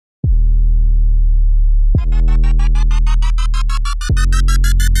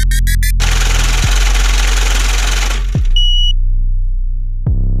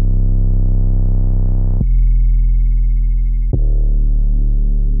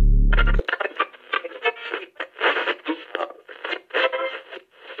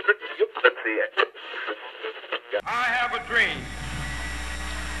a dream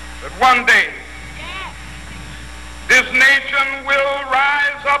that one day this nation will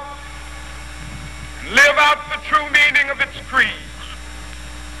rise up and live out the true meaning of its creed.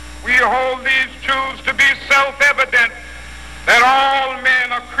 We hold these truths to be self-evident, that all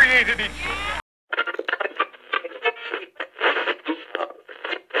men are created equal.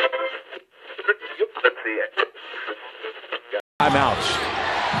 Timeouts.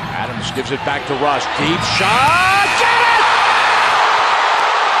 Adams gives it back to Russ. Deep shot. Get it!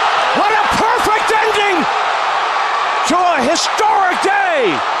 What a perfect ending to a historic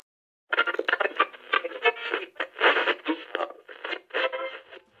day!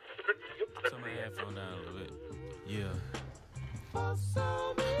 Turn my headphone down a little bit. Yeah.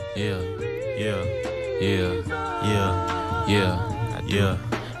 Yeah. Yeah. Yeah. Yeah. Yeah.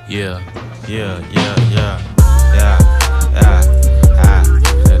 Yeah. Yeah. Yeah. Yeah. Yeah.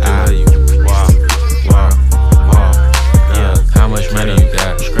 I love you. Wow. Yeah. How much money you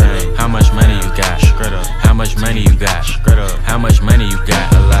got? How much money you got? How much money you got? How much money you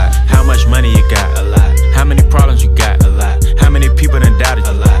got? A lot. How much money you got? A lot. How many problems you got? A lot. How many people done doubted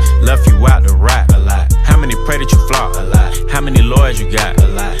you? A lot. Left you out to rot? A lot. How many pray that you flop? A lot. How many lawyers you got? A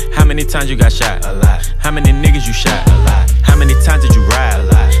lot. How many times you got shot? A lot. How many niggas you shot? A lot. How many times did you ride? A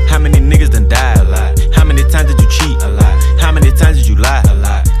lot. How many niggas done died? A lot. How many times did you cheat? A lot. How many times did you lie? A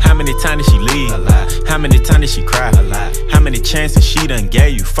lot. How many times did she leave? A lot. How many times did she cry? A lot. How many chances she done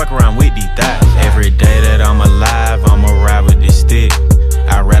gave you? Fuck around with these thighs. Every day that I'm alive, I'ma ride with this stick.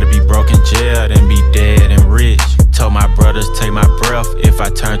 I'd rather be broke in jail than be dead and rich. Told my brothers take my breath if I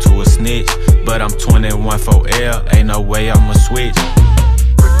turn to a snitch. But I'm 21 for L, ain't no way I'ma switch.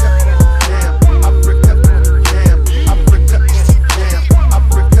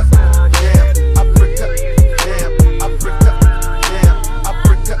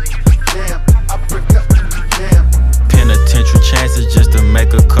 Penitentiary chances just to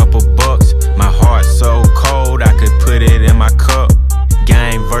make a couple bucks. My heart so cold I could put it in my cup.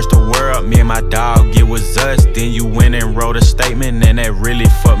 Game versus the world, me and my dog, it was us. Then you went and wrote a statement and that really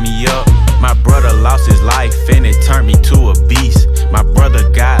fucked me up. My brother lost his life and it turned me to a beast. My brother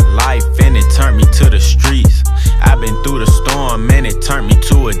got life and it turned me to the streets. I've been through the storm and it turned me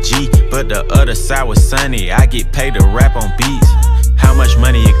to a G. But the other side was sunny, I get paid to rap on beats. How much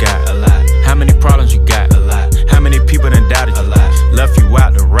money you got? A lot. How many problems you got? A lot. How many people done doubted you? A lot. Left you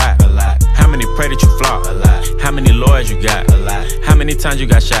out to rot? A lot. How many pray that you flop? A lot. How many lawyers you got? A lot. How many times you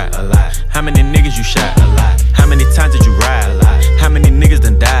got shot? A lot. How many niggas you shot? A lot. How many times did you ride? A lot. How many niggas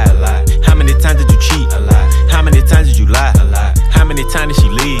done died? A lot. How many times did you cheat? A lot. How many times did you lie? A lot. How many times did she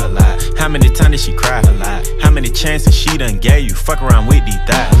leave? A lot. How many times did she cry? A lot. How many chances she done gave you? Fuck around with these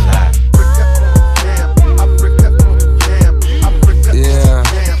thighs. A lot. Yeah,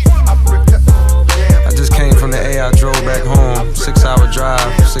 I just came from the A, I drove back home, 6-hour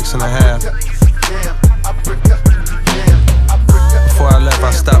drive, 6.5. Before I left,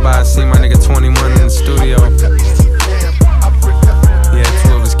 I stopped by and seen my nigga 21 in the studio. He had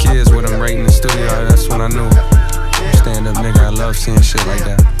 2 of his kids with him right in the studio, that's when I knew. Stand up nigga, I love seeing shit like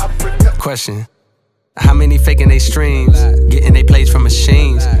that. Question. How many faking they streams, getting they plays from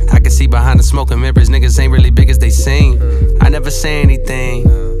machines? I can see behind the smoke and mirrors, niggas ain't really big as they seem. I never say anything,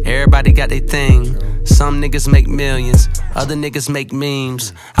 everybody got their thing. Some niggas make millions, other niggas make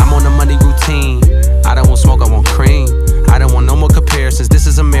memes. I'm on a money routine, I don't want smoke, I want cream. I don't want no more comparisons, this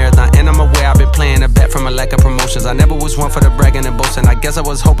is a marathon. And I'm aware I've been playing a bet from a lack of promotions. I never was one for the bragging and boasting. I guess I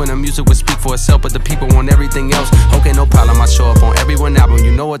was hoping the music would speak for itself, but the people want everything else. Okay, no problem, I show up on every one album,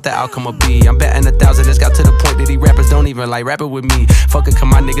 you know what the outcome will be. I'm betting 1,000, it's got to the point that these rappers don't even like rapping with me. Fuck it, come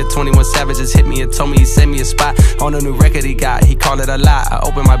my nigga 21 Savage just hit me and told me he sent me a spot on a new record he got. He called it a lie, I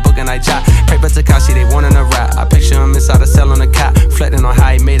opened my book and I jot. Paper Takashi, they wanting a rap. I picture him inside a cell on a cot, reflecting on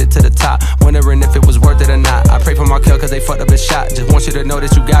how he made it to the top, wondering if it was worth it or not. I pray for my kill cause they fucked up his shot. Just want you to know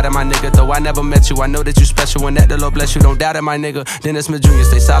that you got it, my nigga. Though I never met you, I know that you special and that the Lord bless you. Don't doubt it, my nigga. Dennis Smith Jr.,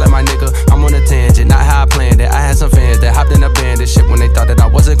 stay solid, my nigga. I'm on a tangent, not how I planned it. I had some fans that hopped in a band and shit when they thought that I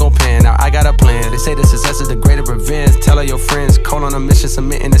wasn't gon' pan. Now I got a plan. They say the success is the greatest revenge. Tell all your friends, call on a mission,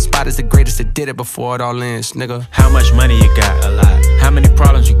 submitting the spot is the greatest that did it before it all ends, nigga. How much money you got? A lot. How many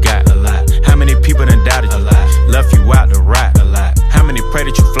problems you got? A lot. How many people done doubted you? A lot. Left you out to rot? A lot. How many pray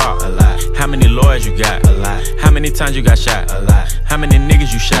that you flop? A lot. How many lawyers you got? A lot. How many times you got shot? A lot. How many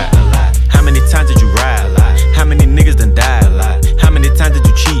niggas you shot? A lot. How many times did you ride? A lot. How many niggas done died? A lot. How many times did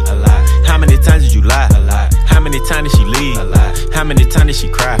you cheat? A lot. How many times did you lie? A lot. How many times did she leave? A lot. How many times did she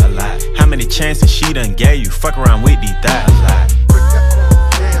cry? A lot. How many chances she done gave you? Fuck around with these thighs. A lot.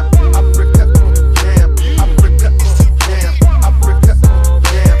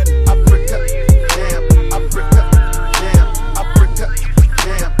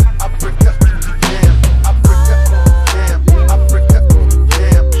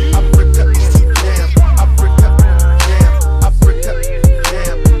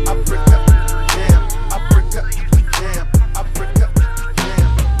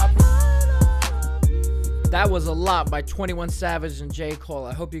 Out by 21 Savage and J. Cole.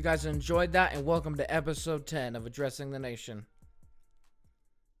 I hope you guys enjoyed that, and welcome to episode 10 of Addressing the Nation.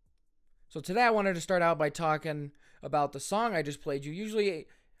 So today I wanted to start out by talking about the song I just played you. Usually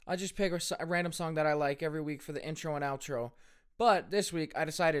I just pick a random song that I like every week for the intro and outro. But this week I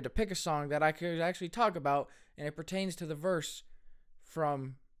decided to pick a song that I could actually talk about, and it pertains to the verse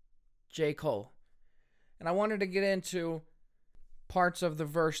from J. Cole. And I wanted to get into parts of the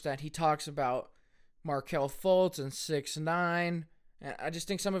verse that he talks about Markelle Fultz and 6ix9ine. And I just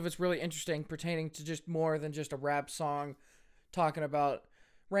think some of it's really interesting, pertaining to just more than just a rap song talking about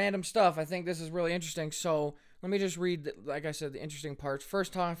random stuff. I think this is really interesting. So let me just read, like I said, the interesting parts.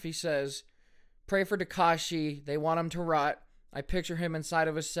 First off, he says, "Pray for Tekashi. They want him to rot. I picture him inside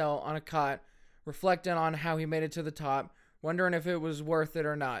of a cell on a cot, reflecting on how he made it to the top, wondering if it was worth it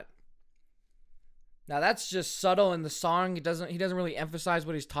or not." Now that's just subtle in the song. He doesn't really emphasize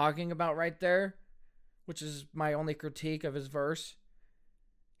what he's talking about right there, which is my only critique of his verse.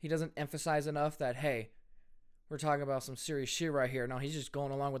 He doesn't emphasize enough that, hey, we're talking about some serious shit right here. No, he's just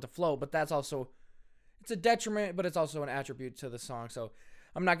going along with the flow, but that's also, it's a detriment, but it's also an attribute to the song. So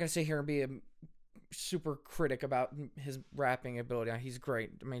I'm not going to sit here and be a super critic about his rapping ability. He's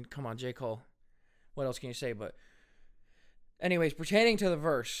great. I mean, come on, J. Cole. What else can you say? But anyways, pertaining to the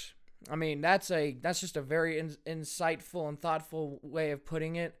verse, I mean, that's just a very insightful and thoughtful way of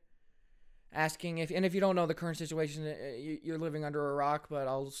putting it. Asking if you don't know the current situation, you're living under a rock, but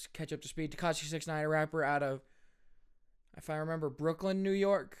I'll catch up to speed. Tekashi 6ix9ine, a rapper out of, if I remember, Brooklyn, New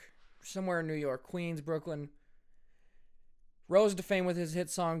York, somewhere in New York, Queens, Brooklyn, rose to fame with his hit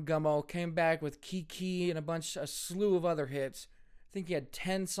song Gummo, came back with Kiki and a slew of other hits. I think he had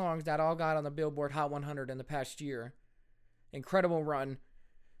 10 songs that all got on the Billboard Hot 100 in the past year. Incredible run.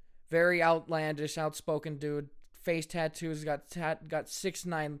 Very outlandish, outspoken dude. Face tattoos, got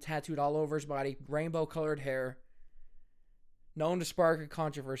 6ix9ine tattooed all over his body, rainbow colored hair. Known to spark a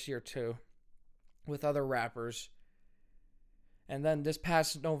controversy or two with other rappers. And then this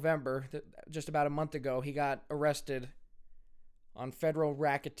past November, just about a month ago, he got arrested on federal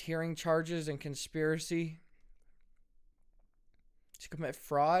racketeering charges and conspiracy to commit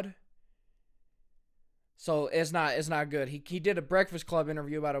fraud. So it's not good. He did a Breakfast Club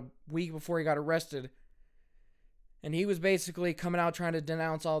interview about a week before he got arrested. And he was basically coming out trying to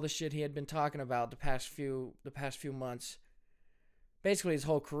denounce all the shit he had been talking about the past few months. Basically his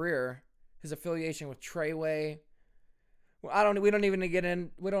whole career, his affiliation with Treyway. Well, we don't need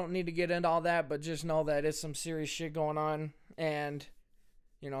to get into all that, but just know that it's some serious shit going on, and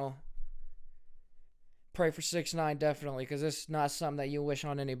pray for 6ix9ine definitely, because it's not something that you wish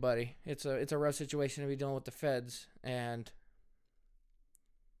on anybody. It's a rough situation to be dealing with the feds, and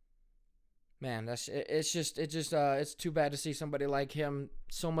man, it's too bad to see somebody like him,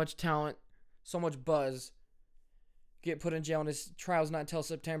 so much talent, so much buzz, get put in jail, and his trial's not until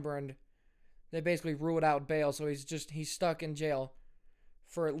September, and they basically ruled out bail, so he's stuck in jail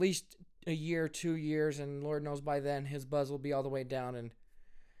for at least a year, 2 years, and Lord knows by then his buzz will be all the way down. And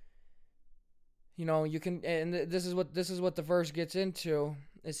this is what the verse gets into.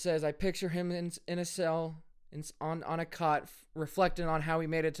 It says, "I picture him in a cell, on a cot, reflecting on how he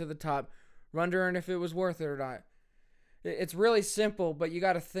made it to the top, wondering if it was worth it or not." It's really simple, but you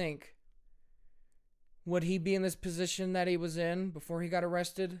got to think, would he be in this position that he was in before he got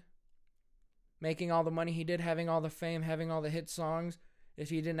arrested? Making all the money he did, having all the fame, having all the hit songs, if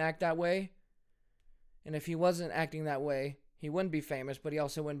he didn't act that way? And if he wasn't acting that way, he wouldn't be famous, but he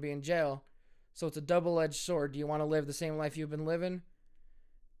also wouldn't be in jail. So it's a double-edged sword. Do you want to live the same life you've been living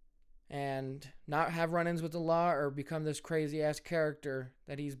and not have run-ins with the law, or become this crazy-ass character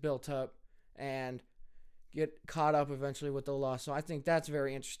that he's built up and get caught up eventually with the law? So I think that's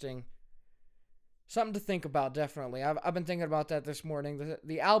very interesting. Something to think about, definitely. I've been thinking about that this morning.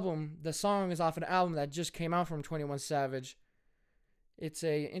 The song is off an album that just came out from 21 Savage. It's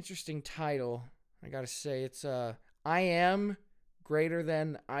a interesting title, I gotta say. It's I Am Greater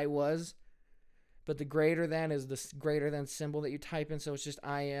Than I Was, but the greater than is the greater than symbol that you type in, so it's just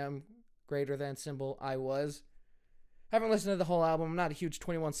I Am Greater Than symbol I Was. I haven't listened to the whole album. I'm not a huge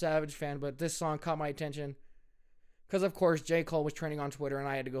 21 Savage fan, but this song caught my attention because, of course, J. Cole was trending on Twitter, and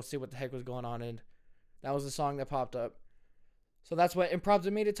I had to go see what the heck was going on, and that was the song that popped up. So that's what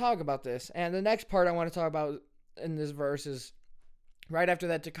prompted me to talk about this. And the next part I want to talk about in this verse is right after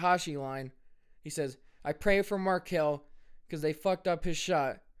that Tekashi line. He says, "I pray for Markelle because they fucked up his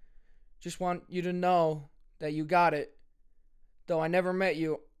shot. Just want you to know that you got it. Though I never met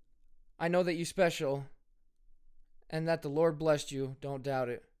you, I know that you special and that the Lord blessed you. Don't doubt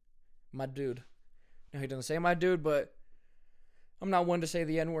it. My dude." Now, he doesn't say my dude, but I'm not one to say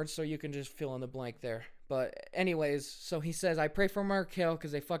the N-word, so you can just fill in the blank there. But anyways, so he says, I pray for Markel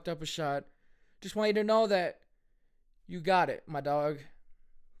because they fucked up a shot. Just want you to know that you got it, my dog.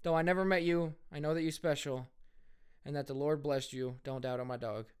 Though I never met you, I know that you're special. And that the Lord blessed you. Don't doubt it, my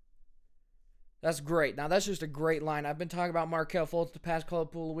dog. That's great. Now, that's just a great line. I've been talking about Markel Fultz the past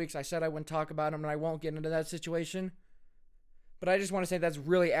couple of weeks. I said I wouldn't talk about him, and I won't get into that situation. But I just want to say that's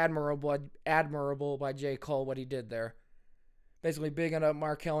really admirable by J. Cole, what he did there. Basically bigging up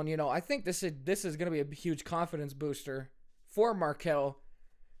Markel. And, I think this is going to be a huge confidence booster for Markel.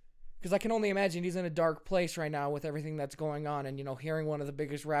 Because I can only imagine he's in a dark place right now with everything that's going on. And, hearing one of the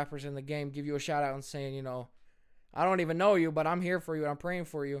biggest rappers in the game give you a shout out and saying, I don't even know you, but I'm here for you and I'm praying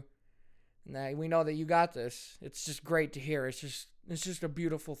for you. And that we know that you got this. It's just great to hear. It's just a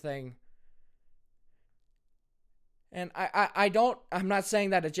beautiful thing. And I'm not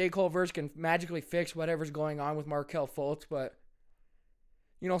saying that a J. Cole verse can magically fix whatever's going on with Markel Fultz, but,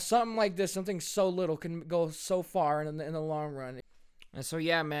 something like this, something so little can go so far in the long run. And so,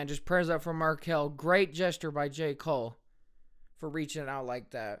 yeah, man, just prayers up for Markel. Great gesture by J. Cole for reaching out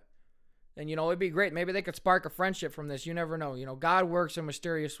like that. And, it'd be great. Maybe they could spark a friendship from this. You never know. God works in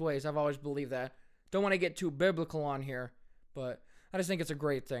mysterious ways. I've always believed that. Don't want to get too biblical on here, but I just think it's a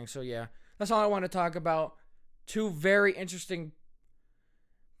great thing. So, yeah, that's all I want to talk about. Two very interesting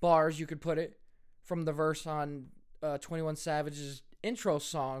bars, you could put it, from the verse on 21 Savage's intro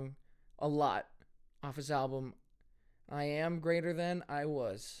song, A Lot, off his album, I Am Greater Than I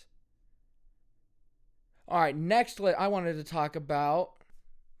Was. All right, next I wanted to talk about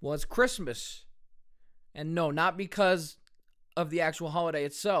was Christmas. And no, not because of the actual holiday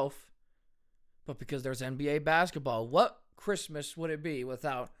itself, but because there's NBA basketball. What Christmas would it be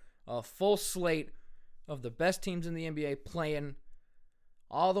without a full slate of the best teams in the NBA playing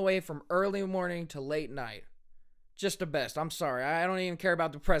all the way from early morning to late night? Just the best. I'm sorry. I don't even care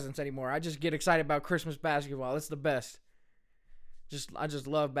about the presents anymore. I just get excited about Christmas basketball. It's the best. I just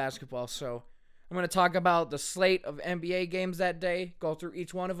love basketball. So I'm going to talk about the slate of NBA games that day, go through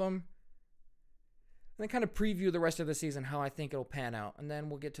each one of them, and then kind of preview the rest of the season, how I think it'll pan out. And then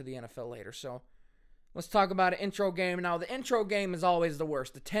we'll get to the NFL later. So let's talk about an intro game. Now, the intro game is always the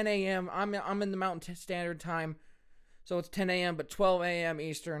worst. The 10 a.m., I'm in the Mountain Standard Time, so it's 10 a.m., but 12 a.m.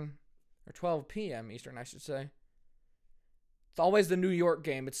 Eastern, or 12 p.m. Eastern, I should say. It's always the New York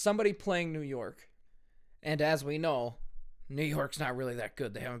game. It's somebody playing New York. And as we know, New York's not really that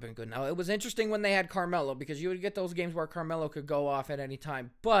good. They haven't been good. Now, it was interesting when they had Carmelo, because you would get those games where Carmelo could go off at any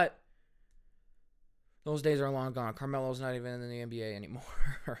time, but those days are long gone. Carmelo's not even in the NBA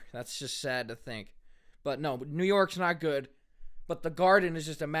anymore. That's just sad to think. But no, New York's not good. But the Garden is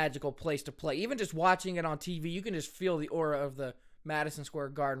just a magical place to play. Even just watching it on TV, you can just feel the aura of the Madison Square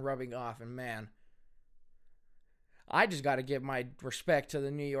Garden rubbing off. And man, I just got to give my respect to the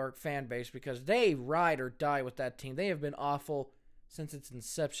New York fan base, because they ride or die with that team. They have been awful since its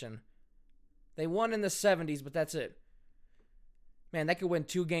inception. They won in the 70s, but that's it. Man, they could win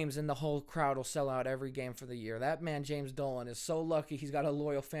 2 games and the whole crowd will sell out every game for the year. That man, James Dolan, is so lucky he's got a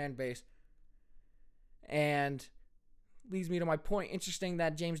loyal fan base. And leads me to my point. Interesting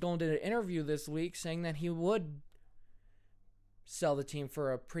that James Dolan did an interview this week saying that he would sell the team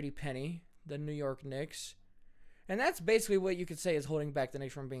for a pretty penny, the New York Knicks. And that's basically what you could say is holding back the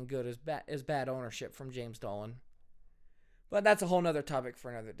Knicks from being good, is bad ownership from James Dolan. But that's a whole nother topic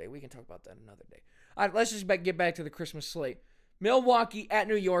for another day. We can talk about that another day. All right, let's just get back to the Christmas slate. Milwaukee at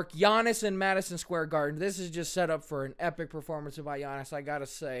New York, Giannis in Madison Square Garden. This is just set up for an epic performance by Giannis, I gotta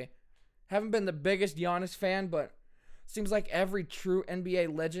say. Haven't been the biggest Giannis fan, but seems like every true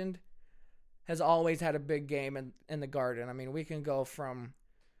NBA legend has always had a big game in the Garden. I mean, we can go from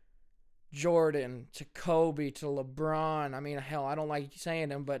Jordan to Kobe to LeBron. I mean, hell, I don't like saying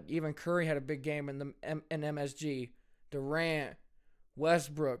him, but even Curry had a big game in MSG. Durant,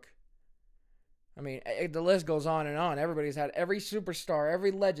 Westbrook. I mean, the list goes on and on. Every superstar,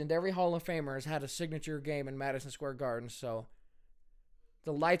 every legend, every Hall of Famer has had a signature game in Madison Square Garden. So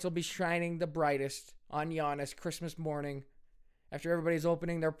the lights will be shining the brightest on Giannis Christmas morning. After everybody's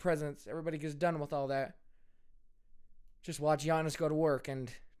opening their presents, everybody gets done with all that. Just watch Giannis go to work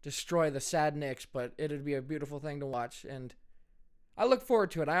and destroy the sad Knicks, but it'd be a beautiful thing to watch. And I look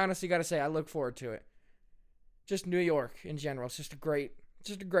forward to it. I honestly got to say, I look forward to it. Just New York in general. It's just a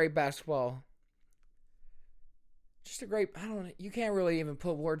great basketball. Just a great, I don't know, you can't really even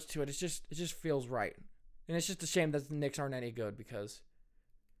put words to it. It just feels right. And it's just a shame that the Knicks aren't any good, because,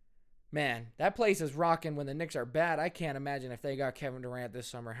 man, that place is rocking when the Knicks are bad. I can't imagine if they got Kevin Durant this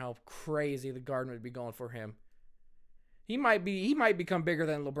summer, how crazy the Garden would be going for him. He might become bigger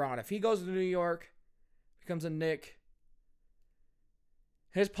than LeBron. If he goes to New York, becomes a Knick,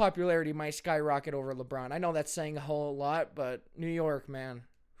 his popularity might skyrocket over LeBron. I know that's saying a whole lot, but New York, man.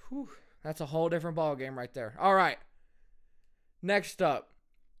 Whew, that's a whole different ballgame right there. All right. Next up,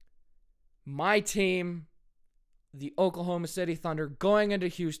 my team, the Oklahoma City Thunder, going into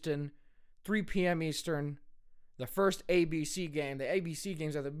Houston, 3 p.m. Eastern, the first ABC game. The ABC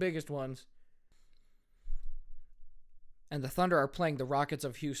games are the biggest ones. And the Thunder are playing the Rockets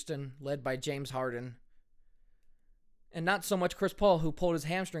of Houston, led by James Harden. And not so much Chris Paul, who pulled his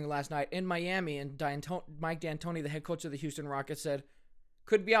hamstring last night in Miami, and Mike D'Antoni, the head coach of the Houston Rockets, said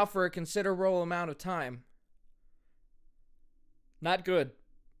could be out for a considerable amount of time. Not good.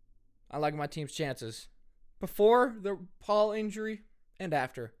 I like my team's chances. Before the Paul injury and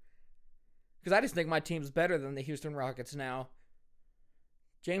after. Because I just think my team's better than the Houston Rockets now.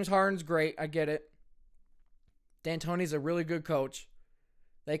 James Harden's great. I get it. D'Antoni's a really good coach.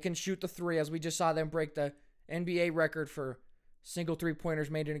 They can shoot the three, as we just saw them break the NBA record for single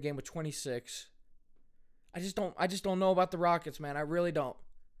three-pointers made in a game with 26. I just don't know about the Rockets, man. I really don't.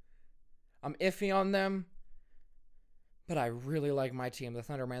 I'm iffy on them, but I really like my team, the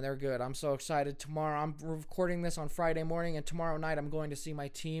Thunder, man. They're good. I'm so excited. Tomorrow, I'm recording this on Friday morning, and tomorrow night I'm going to see my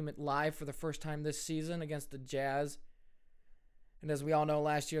team live for the first time this season against the Jazz. And as we all know,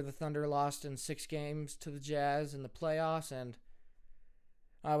 last year the Thunder lost in 6 games to the Jazz in the playoffs, and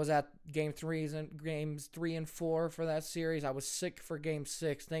I was at games 3 and 4 for that series. I was sick for game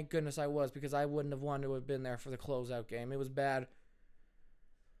 6. Thank goodness I was, because I wouldn't have wanted to have been there for the closeout game. It was bad.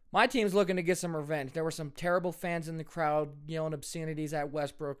 My team's looking to get some revenge. There were some terrible fans in the crowd yelling obscenities at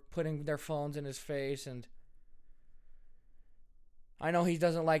Westbrook, putting their phones in his face, and I know he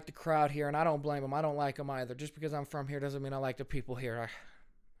doesn't like the crowd here, and I don't blame him. I don't like him either. Just because I'm from here doesn't mean I like the people here.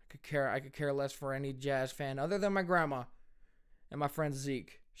 I could care less for any Jazz fan other than my grandma and my friend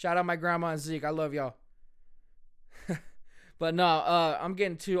Zeke. Shout out my grandma and Zeke. I love y'all. But no, I'm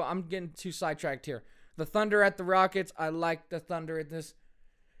getting too sidetracked here. The Thunder at the Rockets. I like the Thunder at this.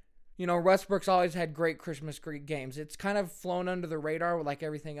 You know, Westbrook's always had great Christmas games. It's kind of flown under the radar like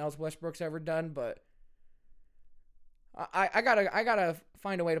everything else Westbrook's ever done, but I gotta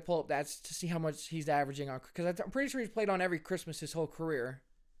find a way to pull up that to see how much he's averaging on, because I'm pretty sure he's played on every Christmas his whole career,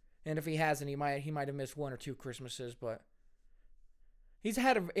 and if he hasn't, he might have missed 1 or 2 Christmases, but he's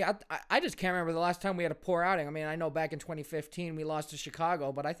had I just can't remember the last time we had a poor outing. I mean, I know back in 2015 we lost to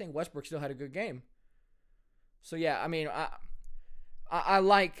Chicago, but I think Westbrook still had a good game. So yeah, I mean, I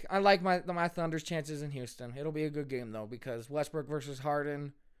like my Thunder's chances in Houston. It'll be a good game though, because Westbrook versus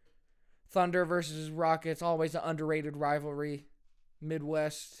Harden, Thunder versus Rockets, always an underrated rivalry.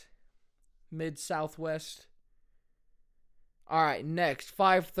 Midwest, Mid-Southwest. All right, next,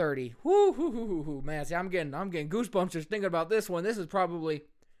 5:30. Whoo, man. See, I'm getting goosebumps just thinking about this one. This is probably,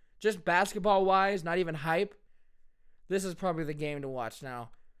 just basketball-wise, not even hype, this is probably the game to watch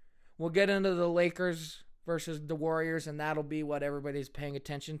now. We'll get into the Lakers versus the Warriors, and that'll be what everybody's paying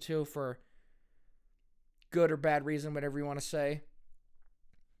attention to for good or bad reason, whatever you want to say.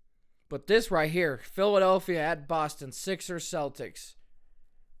 But this right here, Philadelphia at Boston, Sixers, Celtics.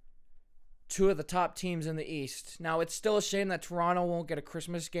 2 of the top teams in the East. Now, it's still a shame that Toronto won't get a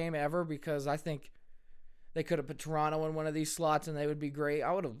Christmas game ever, because I think they could have put Toronto in one of these slots and they would be great.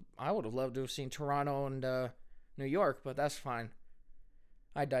 I would have loved to have seen Toronto and New York, but that's fine.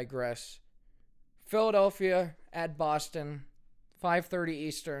 I digress. Philadelphia at Boston, 5:30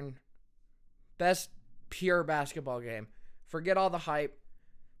 Eastern. Best pure basketball game. Forget all the hype,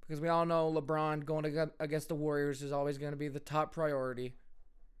 because we all know LeBron going against the Warriors is always going to be the top priority.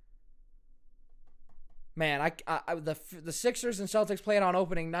 Man, the Sixers and Celtics played on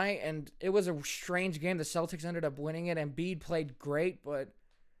opening night, and it was a strange game. The Celtics ended up winning it, and Embiid played great, but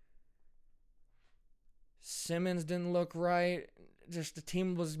Simmons didn't look right. Just the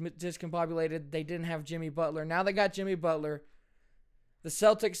team was discombobulated. They didn't have Jimmy Butler. Now they got Jimmy Butler. The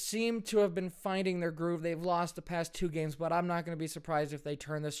Celtics seem to have been finding their groove. They've lost the past 2 games, but I'm not going to be surprised if they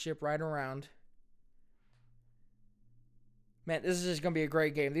turn this ship right around. Man, this is just going to be a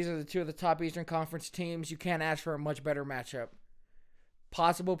great game. These are the 2 of the top Eastern Conference teams. You can't ask for a much better matchup.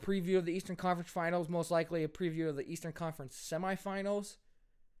 Possible preview of the Eastern Conference Finals, most likely a preview of the Eastern Conference Semifinals.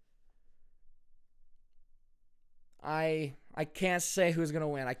 I can't say who's going to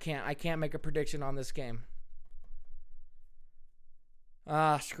win. I can't make a prediction on this game.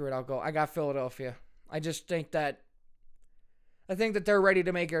 Screw it, I'll go. I got Philadelphia. I think that they're ready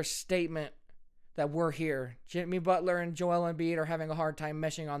to make their statement that we're here. Jimmy Butler and Joel Embiid are having a hard time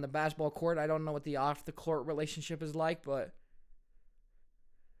meshing on the basketball court. I don't know what the off-the-court relationship is like, but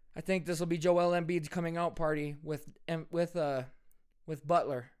I think this will be Joel Embiid's coming out party with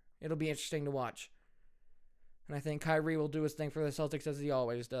Butler. It'll be interesting to watch. And I think Kyrie will do his thing for the Celtics as he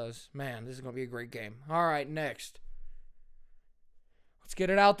always does. Man, this is going to be a great game. All right, next. Let's get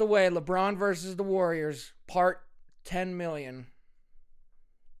it out the way. LeBron versus the Warriors, part 10 million.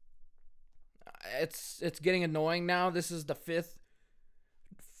 It's getting annoying now. This is the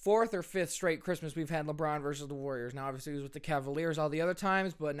fourth or fifth straight Christmas we've had LeBron versus the Warriors. Now, obviously, he was with the Cavaliers all the other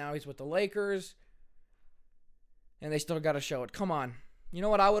times, but now he's with the Lakers. And they still got to show it. Come on. You know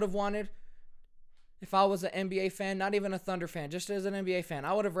what I would have wanted? If I was an NBA fan, not even a Thunder fan, just as an NBA fan,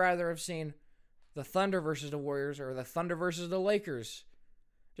 I would have rather have seen the Thunder versus the Warriors or the Thunder versus the Lakers,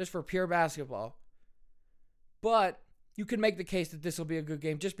 just for pure basketball. But you can make the case that this will be a good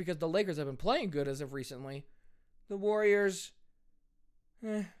game just because the Lakers have been playing good as of recently. The Warriors,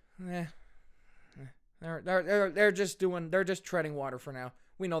 they're just treading water for now.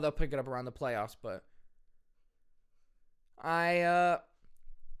 We know they'll pick it up around the playoffs, but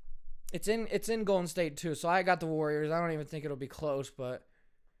it's in Golden State too, so I got the Warriors. I don't even think it'll be close, but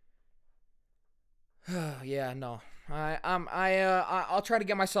yeah, no. I'll try to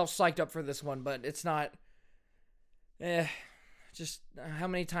get myself psyched up for this one, but it's not. Just how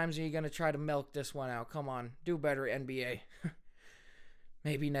many times are you gonna try to milk this one out? Come on, do better, NBA.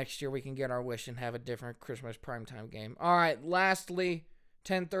 Maybe next year we can get our wish and have a different Christmas primetime game. All right, lastly,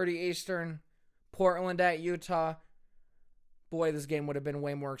 10:30 Eastern, Portland at Utah. Boy, this game would have been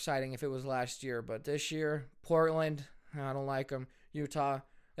way more exciting if it was last year, but this year, Portland, I don't like them. Utah,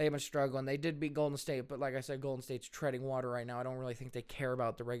 they've been struggling. They did beat Golden State, but like I said, Golden State's treading water right now. I don't really think they care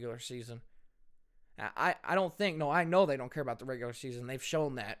about the regular season. I know they don't care about the regular season. They've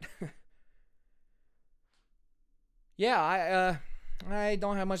shown that. Yeah, I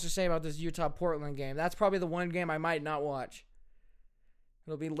don't have much to say about this Utah-Portland game. That's probably the one game I might not watch.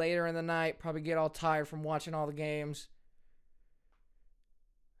 It'll be later in the night. Probably get all tired from watching all the games.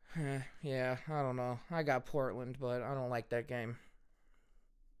 Yeah, I don't know. I got Portland, but I don't like that game.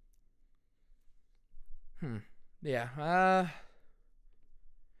 Yeah,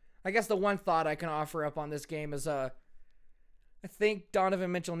 I guess the one thought I can offer up on this game is I think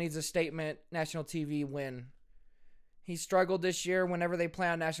Donovan Mitchell needs a statement national TV win. He struggled this year. Whenever they play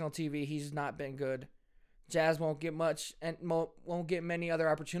on national TV, he's not been good. Jazz won't get much and won't get many other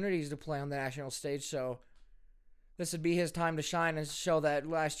opportunities to play on the national stage, so this would be his time to shine and show that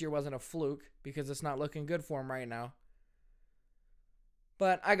last year wasn't a fluke because it's not looking good for him right now.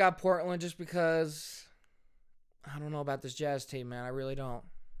 But I got Portland just because I don't know about this Jazz team, man. I really don't.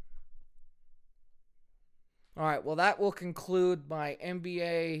 All right, well, that will conclude my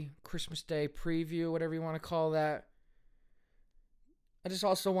NBA Christmas Day preview, whatever you want to call that. I just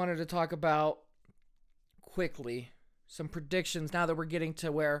also wanted to talk about, quickly, some predictions now that we're getting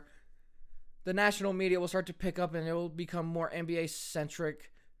to where the national media will start to pick up and it will become more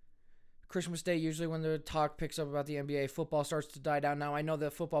NBA-centric. Christmas Day, usually when the talk picks up about the NBA, football starts to die down. Now, I know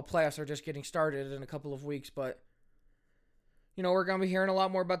the football playoffs are just getting started in a couple of weeks, but you know, we're going to be hearing a lot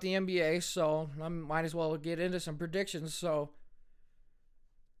more about the NBA, so I might as well get into some predictions. So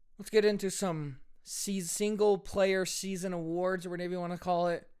let's get into some single player season awards, or whatever you want to call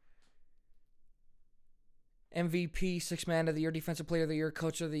it. MVP, Sixth Man of the Year, Defensive Player of the Year,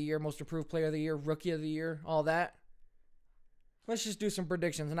 Coach of the Year, Most Improved Player of the Year, Rookie of the Year, all that. Let's just do some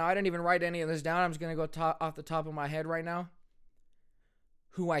predictions. Now, I didn't even write any of this down. I'm just going to go off the top of my head right now.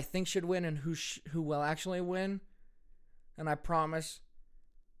 Who I think should win and who will actually win. And I promise,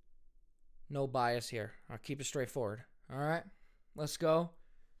 no bias here. I'll keep it straightforward. All right, let's go.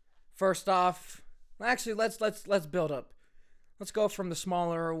 First off, actually, let's build up. Let's go from the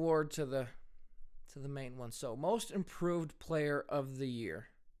smaller award to the main one. So, Most Improved Player of the Year.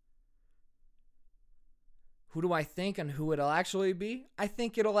 Who do I think and who it'll actually be? I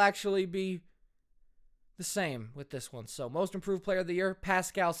think it'll actually be the same with this one. So, Most Improved Player of the Year,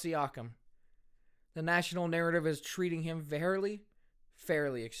 Pascal Siakam. The national narrative is treating him fairly,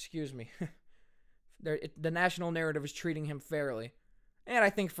 excuse me. The national narrative is treating him fairly. And I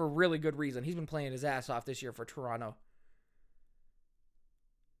think for really good reason. He's been playing his ass off this year for Toronto.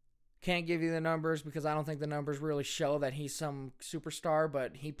 Can't give you the numbers because I don't think the numbers really show that he's some superstar,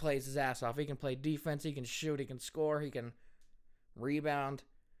 but he plays his ass off. He can play defense, he can shoot, he can score, he can rebound.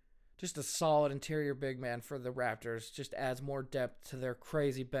 Just a solid interior big man for the Raptors. Just adds more depth to their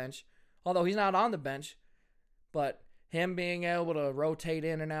crazy bench. Although he's not on the bench, but him being able to rotate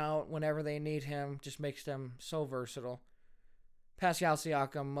in and out whenever they need him just makes them so versatile. Pascal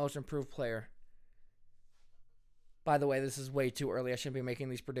Siakam, Most Improved Player. By the way, this is way too early. I shouldn't be making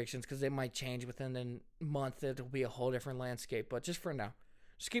these predictions because they might change within a month. It'll be a whole different landscape, but just for now.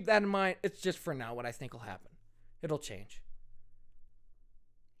 Just keep that in mind. It's just for now what I think will happen. It'll change.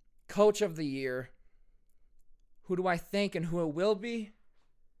 Coach of the Year. Who do I think and who it will be?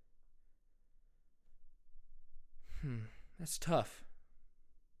 That's tough.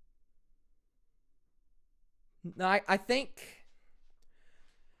 No, I think...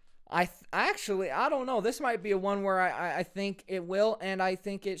 I don't know. This might be a one where I think it will, and I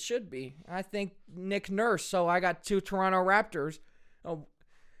think it should be. I think Nick Nurse. So I got 2 Toronto Raptors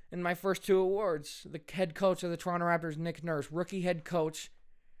in my first 2 awards. The head coach of the Toronto Raptors, Nick Nurse, rookie head coach.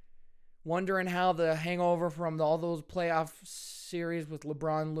 Wondering how the hangover from all those playoff series with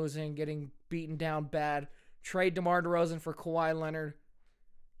LeBron losing, getting beaten down bad, trade DeMar DeRozan for Kawhi Leonard.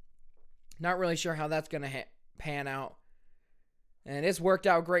 Not really sure how that's going to pan out. And it's worked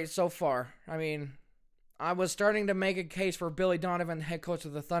out great so far. I mean, I was starting to make a case for Billy Donovan, head coach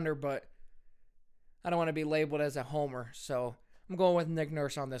of the Thunder, but I don't want to be labeled as a homer. So I'm going with Nick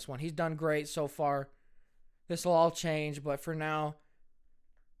Nurse on this one. He's done great so far. This will all change, but for now,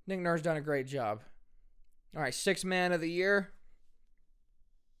 Nick Nurse done a great job. All right, 6th man of the year.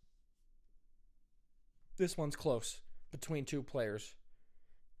 This one's close between 2 players.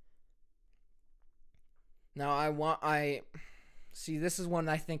 Now see, this is one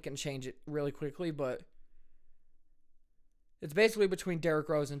I think can change it really quickly, but it's basically between Derrick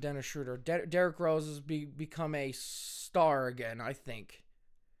Rose and Dennis Schroeder. Derrick Rose has become a star again, I think.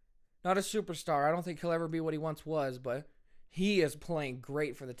 Not a superstar. I don't think he'll ever be what he once was, but he is playing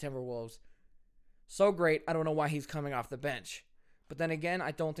great for the Timberwolves. So great, I don't know why he's coming off the bench. But then again,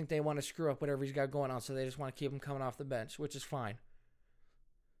 I don't think they want to screw up whatever he's got going on, so they just want to keep him coming off the bench, which is fine.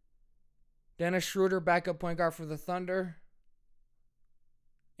 Dennis Schroeder, backup point guard for the Thunder.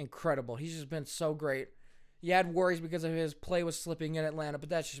 Incredible. He's just been so great. You had worries because of his play was slipping in Atlanta, but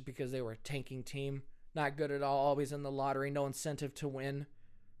that's just because they were a tanking team. Not good at all. Always in the lottery. No incentive to win.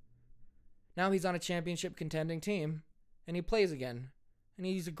 Now he's on a championship contending team, and he plays again. And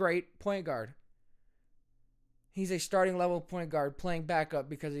he's a great point guard. He's a starting level point guard playing backup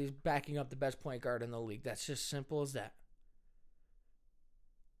because he's backing up the best point guard in the league. That's just simple as that.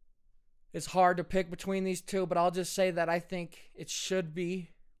 It's hard to pick between these 2, but I'll just say that I think it should be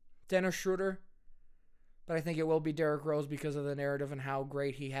Dennis Schroeder, but I think it will be Derrick Rose because of the narrative and how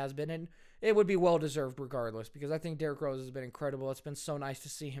great he has been, and it would be well-deserved regardless, because I think Derrick Rose has been incredible. It's been so nice to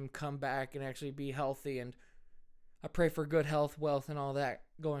see him come back and actually be healthy, and I pray for good health, wealth, and all that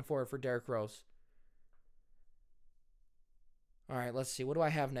going forward for Derrick Rose. All right, let's see. What do I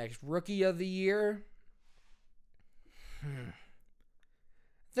have next? Rookie of the Year.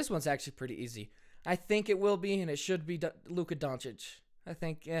 This one's actually pretty easy. I think it will be, and it should be Luka Doncic. I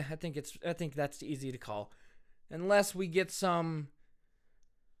think that's easy to call, unless we get some.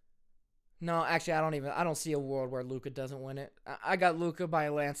 No, actually, I don't see a world where Luka doesn't win it. I got Luka by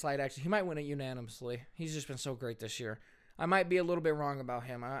a landslide. Actually, he might win it unanimously. He's just been so great this year. I might be a little bit wrong about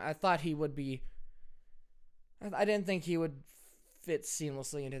him. I thought he would be. I didn't think he would fit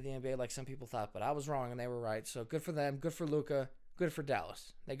seamlessly into the NBA like some people thought, but I was wrong and they were right. So good for them. Good for Luka. Good for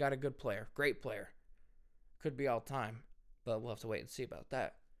Dallas. They got a good player. Great player. Could be all time, but we'll have to wait and see about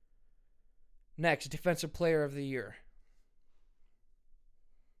that. Next, Defensive Player of the Year.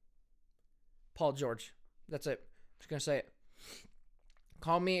 Paul George. That's it. Just going to say it.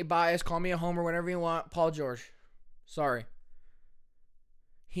 Call me biased, call me a homer, whatever you want. Paul George. Sorry.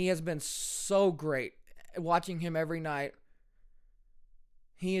 He has been so great. Watching him every night,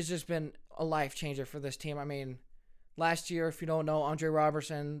 he has just been a life changer for this team. I mean, last year, if you don't know, Andre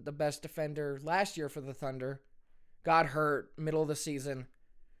Robertson, the best defender last year for the Thunder, got hurt middle of the season.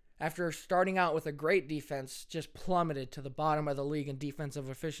 After starting out with a great defense, just plummeted to the bottom of the league in defensive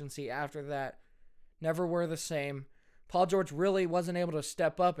efficiency after that. Never were the same. Paul George really wasn't able to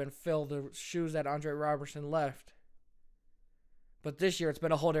step up and fill the shoes that Andre Robertson left. But this year, it's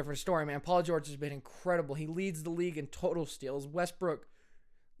been a whole different story, man. Paul George has been incredible. He leads the league in total steals. Westbrook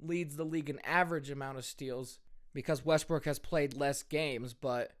leads the league in average amount of steals because Westbrook has played less games.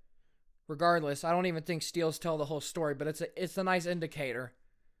 But regardless, I don't even think steals tell the whole story, but it's a nice indicator.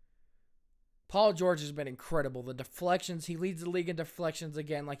 Paul George has been incredible. The deflections, he leads the league in deflections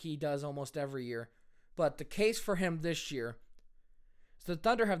again like he does almost every year. But the case for him this year is the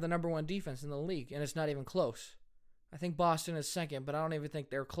Thunder have the number one defense in the league, and it's not even close. I think Boston is second, but I don't even think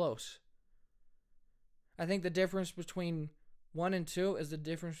they're close. I think the difference between 1 and 2 is the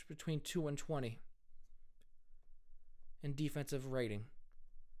difference between 2 and 20 in defensive rating.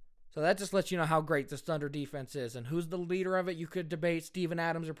 So that just lets you know how great this Thunder defense is. And who's the leader of it? You could debate Steven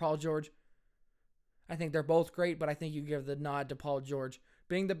Adams or Paul George. I think they're both great, but I think you give the nod to Paul George.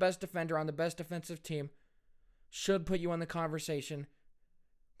 Being the best defender on the best defensive team should put you in the conversation.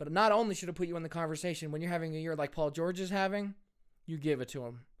 But not only should it put you in the conversation, when you're having a year like Paul George is having, you give it to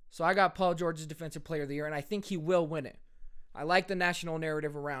him. So I got Paul George as Defensive Player of the Year, and I think he will win it. I like the national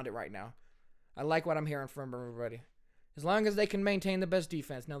narrative around it right now. I like what I'm hearing from everybody. As long as they can maintain the best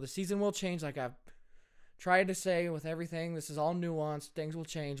defense. Now, the season will change, like I've tried to say with everything. This is all nuanced. Things will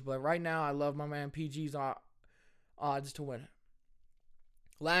change. But right now, I love my man PG's odds to win it.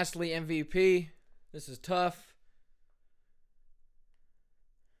 Lastly, MVP. This is tough.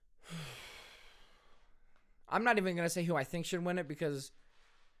 I'm not even going to say who I think should win it because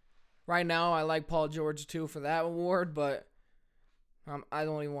right now I like Paul George too for that award, but I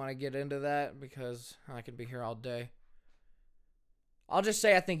don't even want to get into that because I could be here all day. I'll just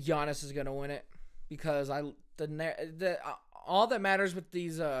say I think Giannis is going to win it because all that matters with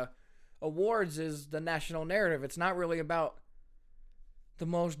these awards is the national narrative. It's not really about the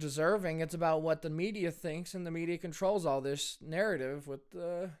most deserving. It's about what the media thinks, and the media controls all this narrative with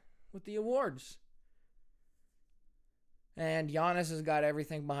the awards. And Giannis has got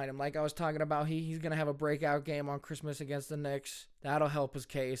everything behind him. Like I was talking about, he's going to have a breakout game on Christmas against the Knicks. That'll help his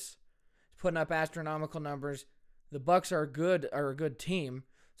case. He's putting up astronomical numbers. The Bucks are a good team,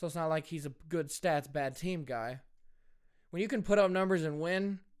 so it's not like he's a good stats, bad team guy. When you can put up numbers and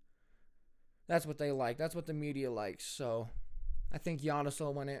win, that's what they like. That's what the media likes. So I think Giannis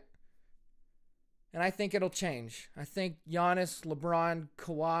will win it. And I think it'll change. I think Giannis, LeBron,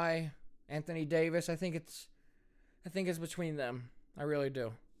 Kawhi, Anthony Davis, I think it's between them. I really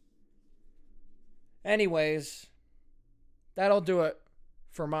do. Anyways, that'll do it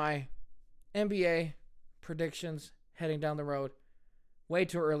for my NBA predictions heading down the road. Way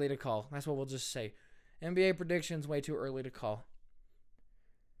too early to call. That's what we'll just say. NBA predictions, way too early to call.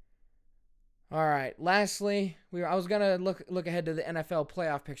 All right. Lastly, I was gonna look ahead to the NFL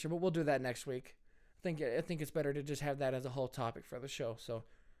playoff picture, but we'll do that next week. I think it's better to just have that as a whole topic for the show. So,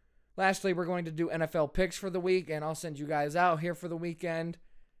 lastly, we're going to do NFL picks for the week, and I'll send you guys out here for the weekend.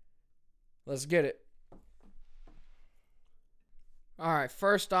 Let's get it. All right.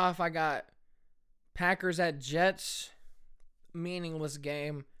 First off, I got Packers at Jets. Meaningless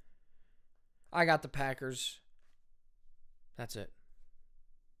game. I got the Packers. That's it.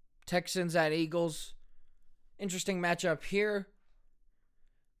 Texans at Eagles. Interesting matchup here.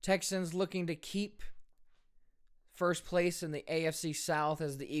 Texans looking to keep first place in the AFC South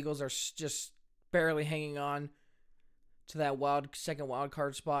as the Eagles are just barely hanging on to that second wild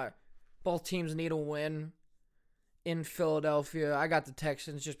card spot. Both teams need a win in Philadelphia. I got the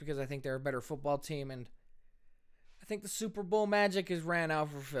Texans just because I think they're a better football team, and I think the Super Bowl magic has ran out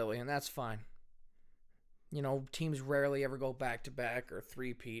for Philly, and that's fine. You know, teams rarely ever go back-to-back or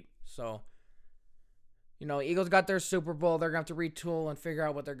three-peat. So, you know, Eagles got their Super Bowl. They're going to have to retool and figure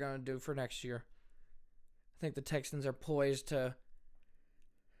out what they're going to do for next year. I think the Texans are poised to...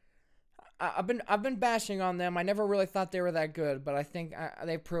 I've been bashing on them. I never really thought they were that good, but I think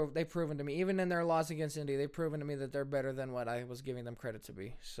they've proven to me, even in their loss against Indy, they've proven to me that they're better than what I was giving them credit to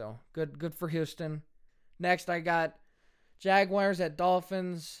be. So, good for Houston. Next, I got Jaguars at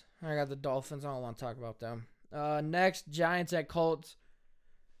Dolphins. I got the Dolphins. I don't want to talk about them. Next, Giants at Colts.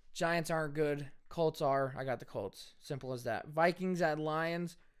 Giants aren't good. Colts are. I got the Colts. Simple as that. Vikings at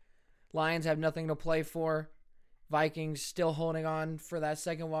Lions. Lions have nothing to play for. Vikings still holding on for that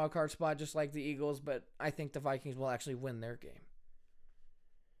second wild card spot just like the Eagles, but I think the Vikings will actually win their game.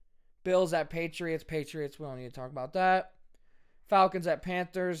 Bills at Patriots. Patriots, we don't need to talk about that. Falcons at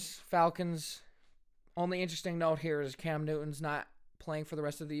Panthers. Falcons. Only interesting note here is Cam Newton's not playing for the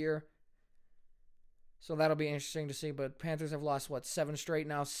rest of the year. So that'll be interesting to see. But Panthers have lost, 7 straight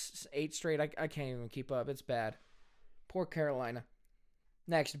now? 8 straight? I can't even keep up. It's bad. Poor Carolina.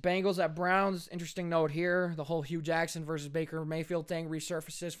 Next, Bengals at Browns. Interesting note here. The whole Hugh Jackson versus Baker Mayfield thing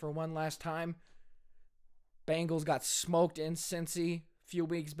resurfaces for one last time. Bengals got smoked in Cincy a few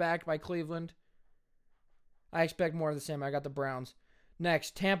weeks back by Cleveland. I expect more of the same. I got the Browns.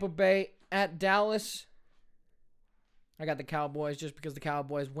 Next, Tampa Bay at Dallas. I got the Cowboys just because the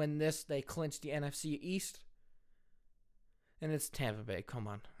Cowboys win this. They clinch the NFC East. And it's Tampa Bay. Come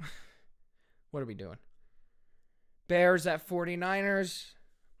on. What are we doing? Bears at 49ers.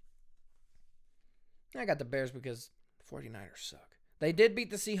 I got the Bears because 49ers suck. They did beat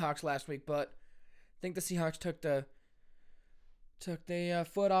the Seahawks last week, but I think the Seahawks took the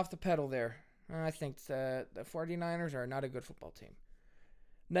foot off the pedal there. I think the 49ers are not a good football team.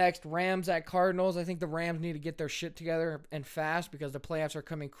 Next, Rams at Cardinals. I think the Rams need to get their shit together and fast because the playoffs are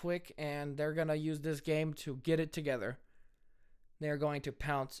coming quick, and they're going to use this game to get it together. They're going to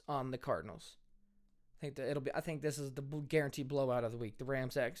pounce on the Cardinals. I think this is the guaranteed blowout of the week. The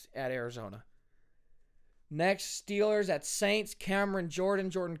Rams at Arizona. Next, Steelers at Saints.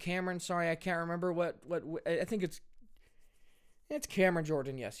 Jordan Cameron. Sorry, I can't remember what I think it's It's Cameron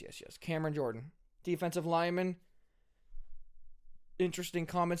Jordan. Yes. Cameron Jordan. Defensive lineman. Interesting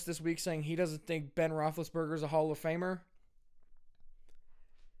comments this week saying he doesn't think Ben Roethlisberger is a Hall of Famer.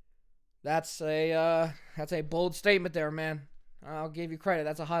 That's a bold statement there, man. I'll give you credit.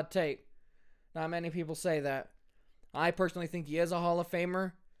 That's a hot take. Not many people say that. I personally think he is a Hall of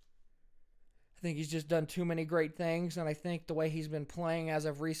Famer. I think he's just done too many great things, and I think the way he's been playing as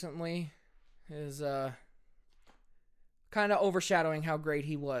of recently is kind of overshadowing how great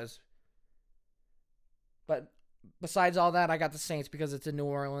he was. But besides all that, I got the Saints because it's in New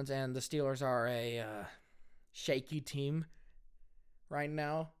Orleans, and the Steelers are a shaky team right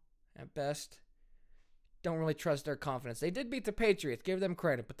now. At best, don't really trust their confidence. They did beat the Patriots. Give them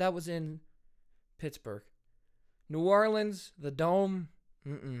credit, but that was in Pittsburgh. New Orleans, the Dome,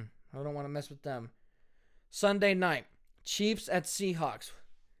 I don't want to mess with them. Sunday night, Chiefs at Seahawks.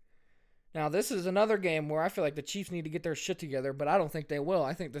 Now, this is another game where I feel like the Chiefs need to get their shit together, but I don't think they will.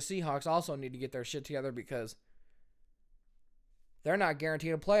 I think the Seahawks also need to get their shit together because they're not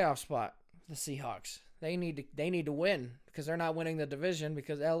guaranteed a playoff spot, the Seahawks. They need to win because they're not winning the division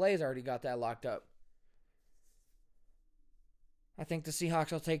because LA's already got that locked up. I think the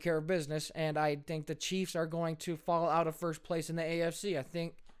Seahawks will take care of business, and I think the Chiefs are going to fall out of first place in the AFC. I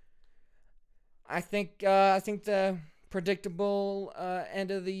think the predictable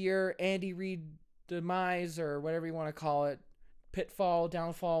end of the year Andy Reid demise or whatever you want to call it, pitfall,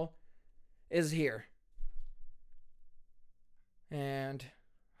 downfall, is here. And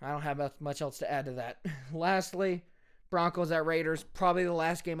I don't have much else to add to that. Lastly, Broncos at Raiders. Probably the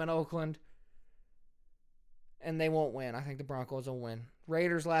last game in Oakland. And they won't win. I think the Broncos will win.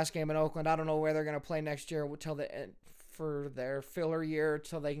 Raiders last game in Oakland. I don't know where they're going to play next year for their filler year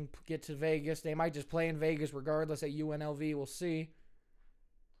till they can get to Vegas. They might just play in Vegas regardless at UNLV. We'll see.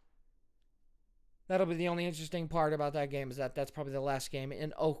 That'll be the only interesting part about that game is that that's probably the last game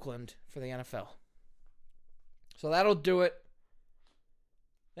in Oakland for the NFL. So that'll do it.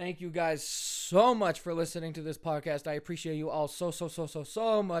 Thank you guys so much for listening to this podcast. I appreciate you all so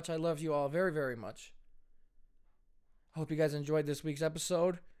much. I love you all very, very much. I hope you guys enjoyed this week's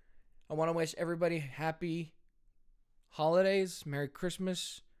episode. I want to wish everybody happy holidays, Merry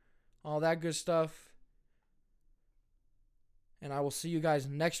Christmas, all that good stuff. And I will see you guys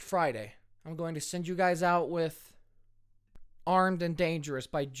next Friday. I'm going to send you guys out with Armed and Dangerous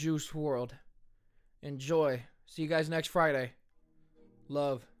by Juice WRLD. Enjoy. See you guys next Friday.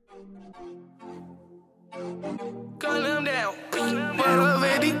 Love. Gun them down. Gun them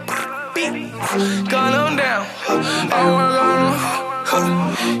down.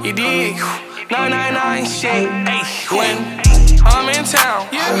 You dig? 999 shit. When I'm in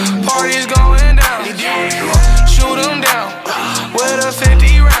town, parties going down. You dig? Shoot them down with a 50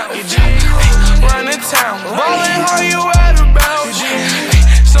 round. You dig? Run the town. Ballin', how you at about?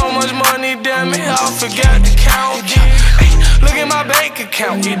 So much money, damn it, I forgot to count. Look at my bank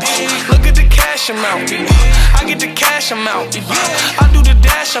account. Look at the cash amount. I get the cash amount. I do the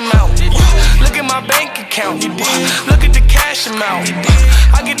dash amount. Look at my bank account. Look at the cash amount.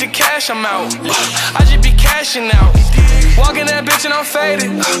 I get the cash amount. I just be cashing out. Walking that bitch and I'm faded.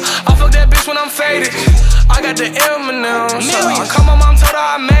 I fuck that bitch when I'm faded. I got the M&M's. Come on, mom, told her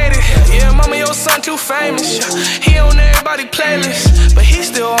I made it. Yeah, mama, your son too famous. He on everybody's playlist, but he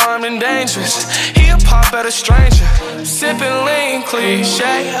still armed and dangerous. He'll pop at a stranger. Sipping lean,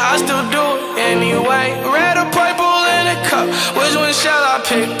 cliche. I still do it anyway. Red or purple in a cup. Which one shall I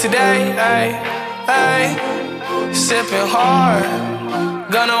pick today? Ay, ay. Sipping hard.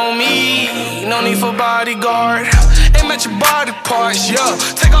 Gun on me. No need for bodyguard. Aim at your body parts, yeah.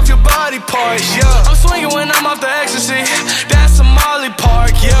 Take off your body parts, yeah. I'm swinging when I'm off the ecstasy. That's a Molly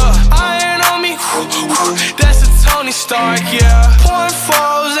Park, yeah. Iron on me, that's a Tony Stark, yeah. Pouring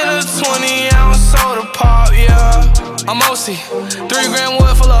falls in a 20-ounce soda pop, yeah. I'm OC, 3 gram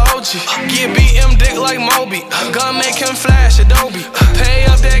wood full of OG. Get BM dick like Moby. Gun make him flash Adobe. Pay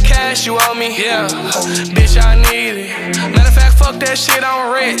up that cash you owe me, yeah. Bitch, I need it. Matter of fact, fuck that shit,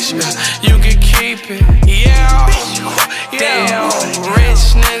 I'm rich. You can keep it, yeah. Damn,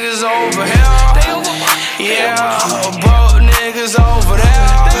 rich niggas over here. Yeah, broke niggas over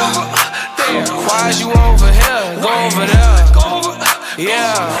there. Damn, why's you over here? Go over there.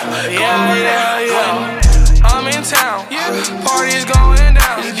 Yeah. I'm in town, parties going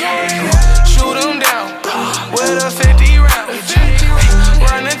down. Shoot them down with a 50 round.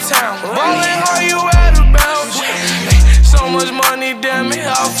 Run the town, ballin', how you at about? So much money, damn it,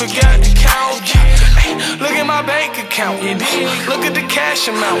 I forgot to count. Look at my bank account. account. Look at the cash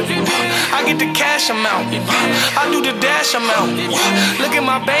amount. I get the cash amount. I do the dash amount. Look at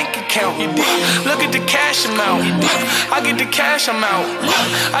my bank account. Look at the cash amount. I get the cash amount.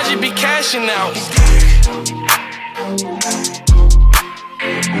 I just be cashing out.